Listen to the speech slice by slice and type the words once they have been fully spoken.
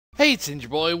Hey, it's Ginger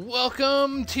Boy.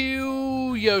 Welcome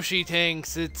to Yoshi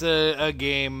Tanks. It's a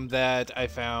game that I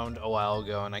found a while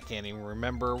ago, and I can't even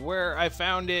remember where I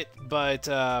found it, but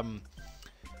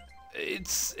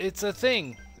it's a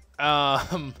thing. Yeah,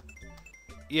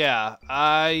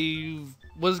 I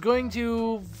was going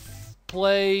to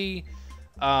play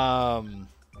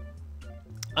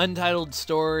Untitled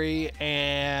Story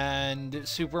and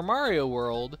Super Mario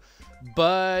World,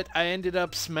 but I ended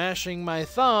up smashing my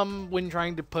thumb when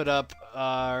trying to put up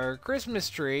our Christmas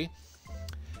tree,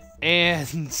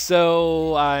 and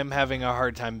so I'm having a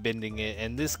hard time bending it,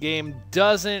 and this game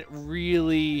doesn't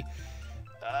really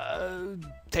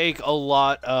take a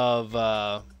lot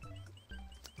of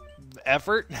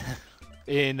effort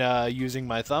in using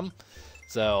my thumb,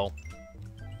 so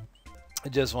I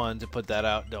just wanted to put that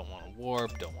out. Don't want to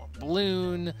warp, don't want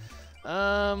balloon.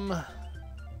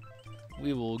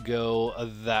 We will go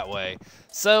that way.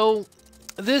 So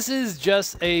this is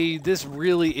just this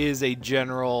really is a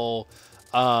general,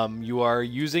 you are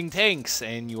using tanks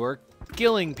and you are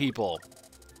killing people.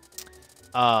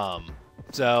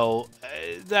 So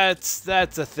that's a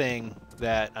thing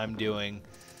that I'm doing.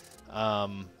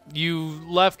 You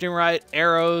left and right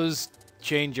arrows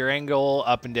change your angle,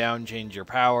 up and down change your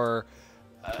power.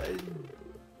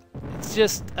 It's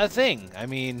just a thing. I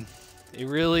mean, it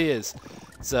really is.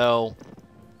 So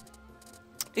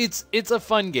it's a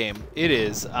fun game. It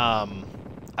is.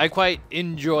 I quite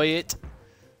enjoy it.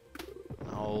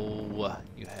 Oh,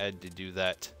 you had to do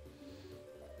that.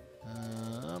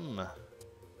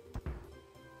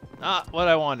 Not what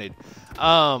I wanted.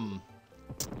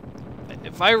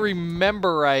 If I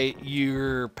remember right,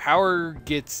 your power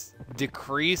gets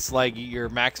decreased, like your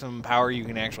maximum power you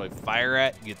can actually fire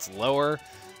at gets lower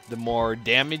the more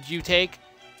damage you take.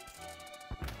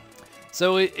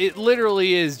 So it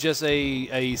literally is just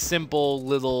a simple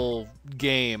little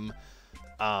game,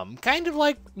 kind of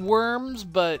like Worms,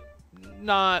 but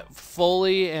not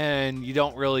fully, and you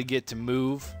don't really get to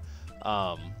move.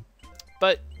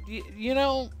 But you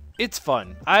know, it's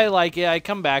fun. I like it. I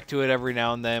come back to it every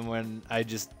now and then when I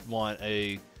just want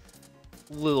a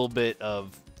little bit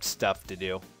of stuff to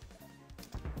do.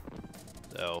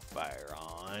 So fire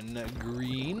on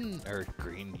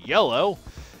yellow.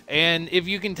 And if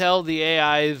you can tell, the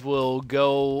AIs will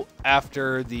go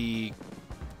after the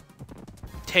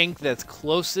tank that's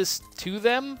closest to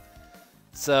them.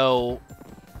 So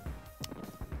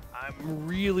I'm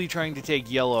really trying to take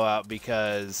yellow out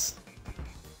because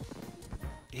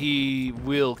he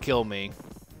will kill me.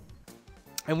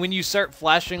 And when you start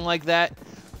flashing like that,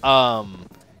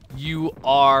 you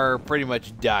are pretty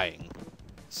much dying.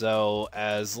 So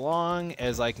as long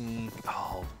as I can...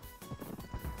 Oh,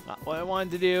 not what I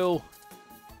wanted to do.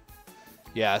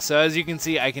 Yeah, so as you can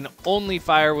see, I can only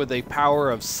fire with a power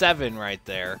of 7 right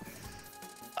there.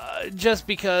 Just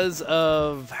because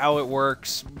of how it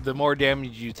works, the more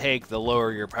damage you take, the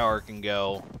lower your power can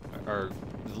go, or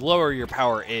the lower your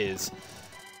power is.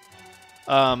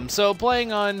 So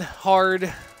playing on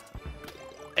hard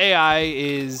AI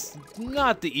is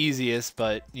not the easiest,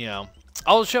 but, you know,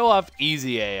 I'll show off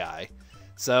easy AI.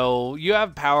 So you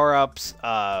have power-ups.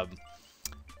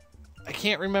 I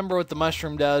can't remember what the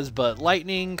mushroom does, but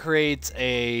lightning creates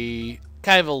a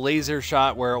kind of a laser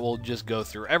shot where it will just go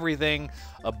through everything.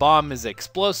 A bomb is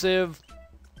explosive.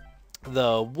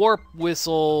 The warp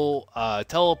whistle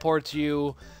teleports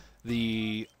you.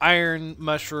 The iron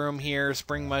mushroom here,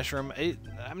 spring mushroom,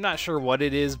 I'm not sure what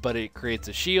it is, but it creates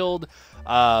a shield.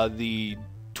 The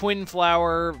twin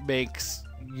flower makes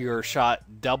your shot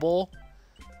double.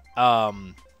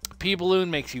 P-balloon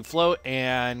makes you float,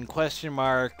 and question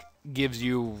mark gives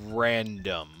you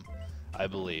random, I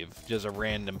believe. Just a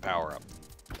random power-up.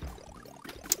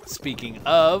 Speaking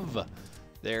of,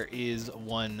 there is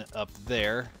one up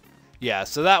there. Yeah,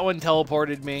 so that one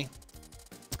teleported me.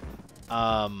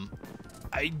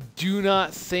 I do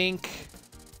not think...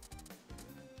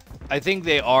 I think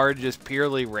they are just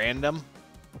purely random.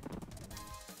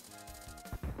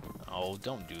 Oh,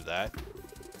 don't do that.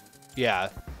 Yeah,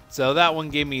 so that one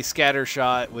gave me scatter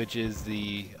shot, which is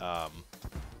the...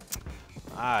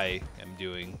 I am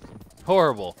doing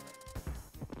horrible.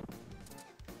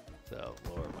 So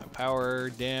lower my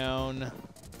power down.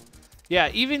 Yeah,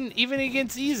 even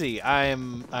against easy, I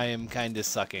am kind of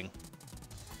sucking.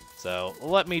 So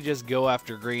let me just go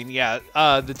after green. Yeah,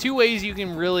 the two ways you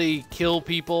can really kill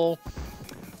people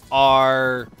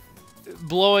are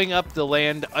blowing up the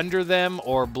land under them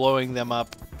or blowing them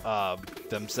up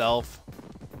themselves.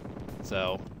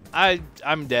 So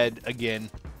I'm dead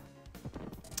again.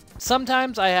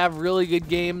 Sometimes I have really good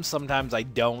games, sometimes I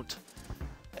don't.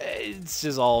 It's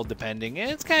just all depending.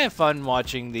 And it's kind of fun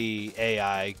watching the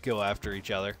AI go after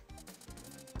each other.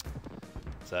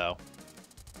 So,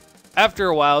 after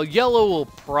a while, yellow will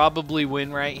probably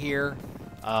win right here.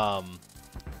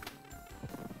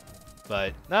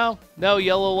 But no,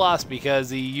 yellow lost because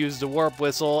he used a warp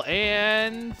whistle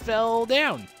and fell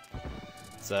down.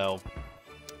 So,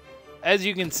 as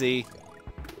you can see,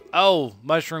 oh,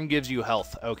 mushroom gives you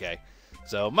health. Okay,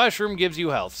 so mushroom gives you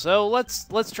health. So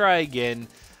let's try again.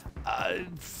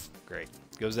 Great,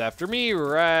 goes after me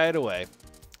right away.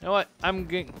 You know what?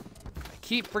 I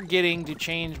keep forgetting to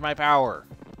change my power.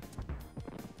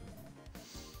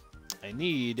 I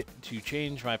need to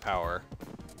change my power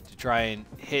to try and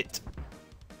hit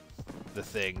the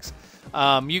things.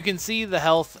 You can see the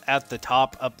health at the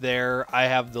top up there. I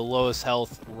have the lowest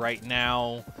health right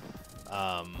now.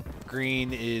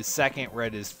 Green is second,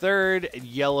 red is third,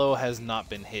 yellow has not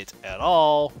been hit at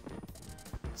all.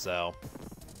 So,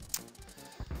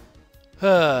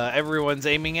 everyone's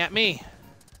aiming at me.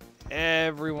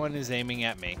 Everyone is aiming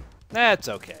at me. That's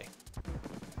okay.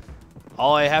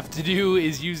 All I have to do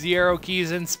is use the arrow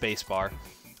keys and spacebar.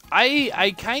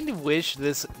 I kind of wish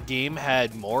this game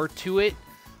had more to it.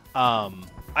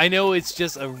 I know it's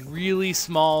just a really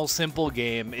small, simple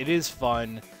game. It is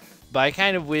fun, but I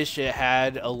kind of wish it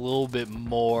had a little bit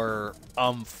more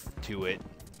oomph to it.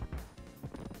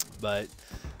 But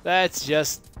that's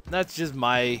just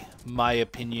my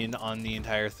opinion on the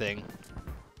entire thing.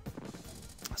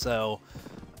 So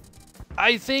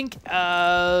I think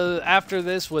after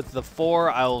this with the 4,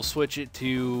 I will switch it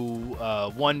to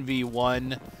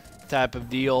 1v1 type of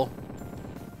deal,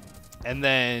 and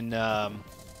then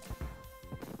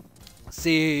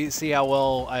see how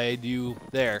well I do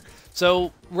there.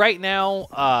 So right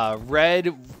now,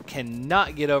 red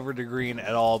cannot get over to green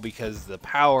at all because the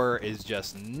power is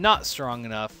just not strong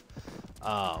enough.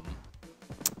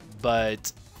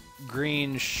 But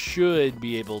green should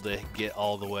be able to get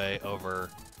all the way over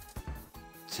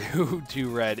to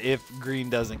red if green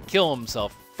doesn't kill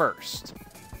himself first.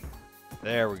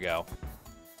 There we go.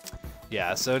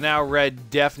 Yeah, so now red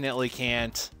definitely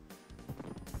can't.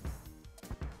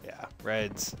 Yeah,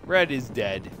 red is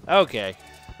dead. Okay.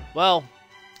 Well,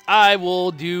 I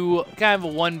will do kind of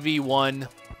a 1v1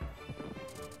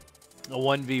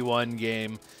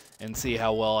 game and see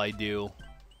how well I do.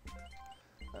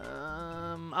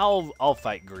 I'll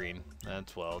fight green.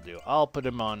 That's what I'll do. I'll put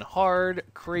him on hard,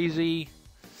 crazy,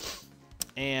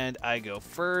 and I go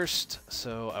first.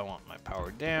 So I want my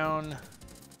power down.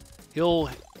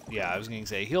 Yeah, I was gonna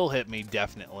say he'll hit me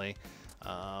definitely.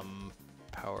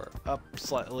 Power up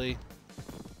slightly.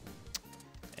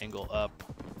 Angle up.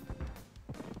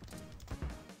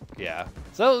 Yeah.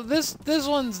 So this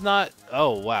one's not.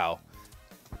 Oh wow.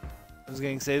 I was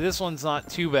going to say this one's not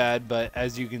too bad, but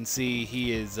as you can see,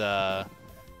 he is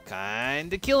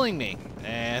kind of killing me,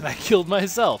 and I killed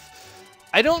myself.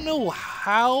 I don't know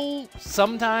how.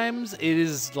 Sometimes it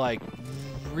is like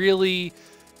really.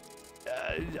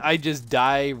 I just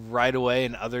die right away,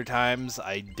 and other times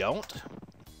I don't.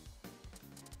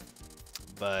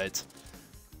 But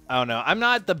I don't know. I'm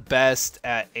not the best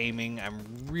at aiming. I'm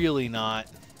really not,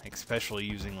 especially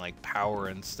using like power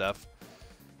and stuff.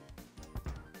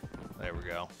 There we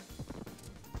go.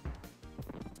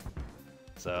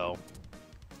 So,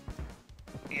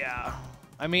 yeah.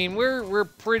 I mean, we're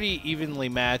pretty evenly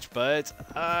matched, but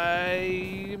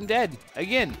I am dead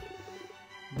again.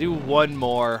 Do one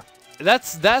more.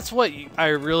 That's what I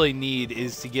really need,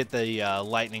 is to get the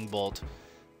lightning bolt.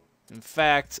 In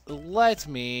fact, let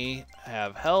me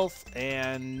have health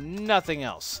and nothing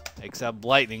else except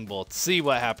lightning bolt. See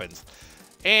what happens.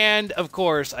 And of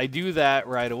course, I do that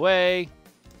right away,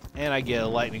 and I get a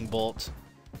lightning bolt.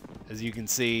 As you can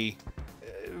see,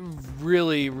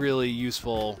 really, really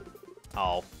useful.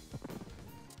 Oh,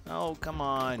 come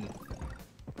on.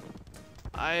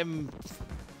 I'm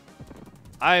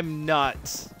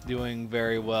not doing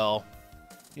very well.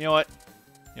 You know what?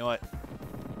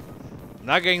 I'm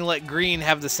not going to let green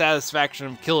have the satisfaction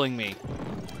of killing me.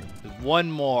 There's one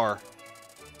more.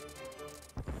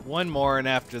 One more, and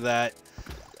after that,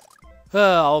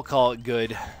 I'll call it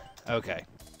good. Okay.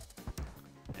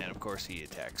 And of course he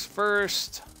attacks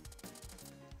first.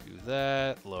 Do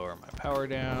that. Lower my power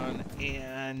down.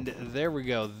 And there we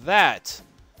go. That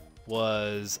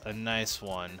was a nice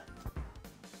one.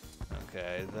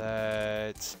 Okay,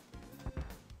 that...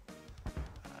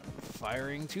 I'm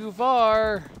firing too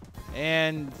far.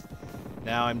 And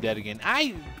now I'm dead again.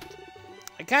 I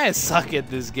kind of suck at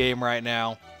this game right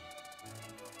now.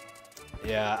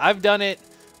 Yeah, I've done it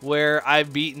where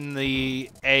I've beaten the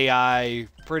AI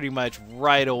pretty much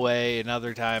right away, and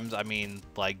other times, I mean,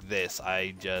 like this.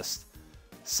 I just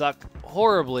suck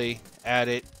horribly at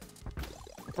it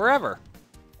forever.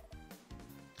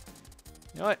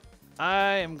 You know what?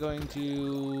 I am going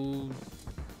to...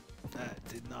 That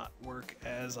did not work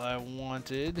as I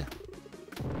wanted.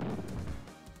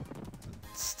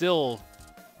 Still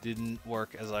didn't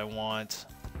work as I want.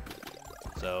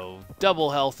 So, double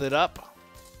health it up.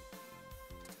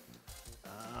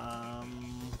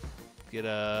 Get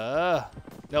a...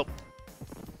 Nope.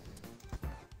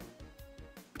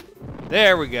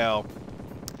 There we go.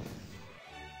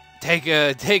 Take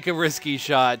a risky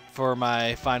shot for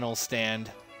my final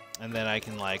stand, and then I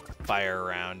can like fire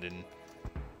around and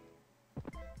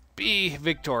be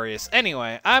victorious.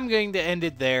 Anyway, I'm going to end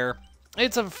it there.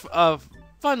 It's a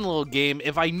fun little game.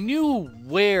 If I knew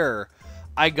where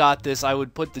I got this, I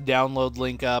would put the download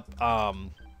link up.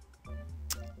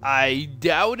 I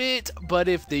doubt it, but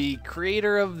if the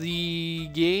creator of the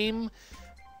game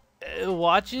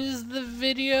watches the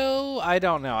video, I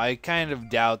don't know. I kind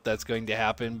of doubt that's going to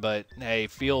happen, but hey,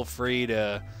 feel free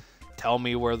to tell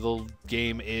me where the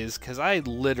game is, because I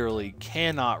literally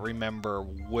cannot remember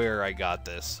where I got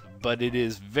this, but it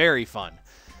is very fun.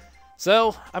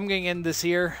 So, I'm going to end this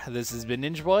here. This has been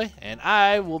Ninja Boy, and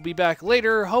I will be back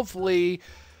later, hopefully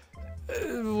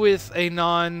with a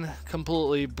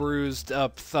non-completely bruised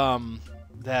up thumb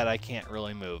that I can't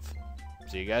really move.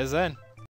 See you guys then.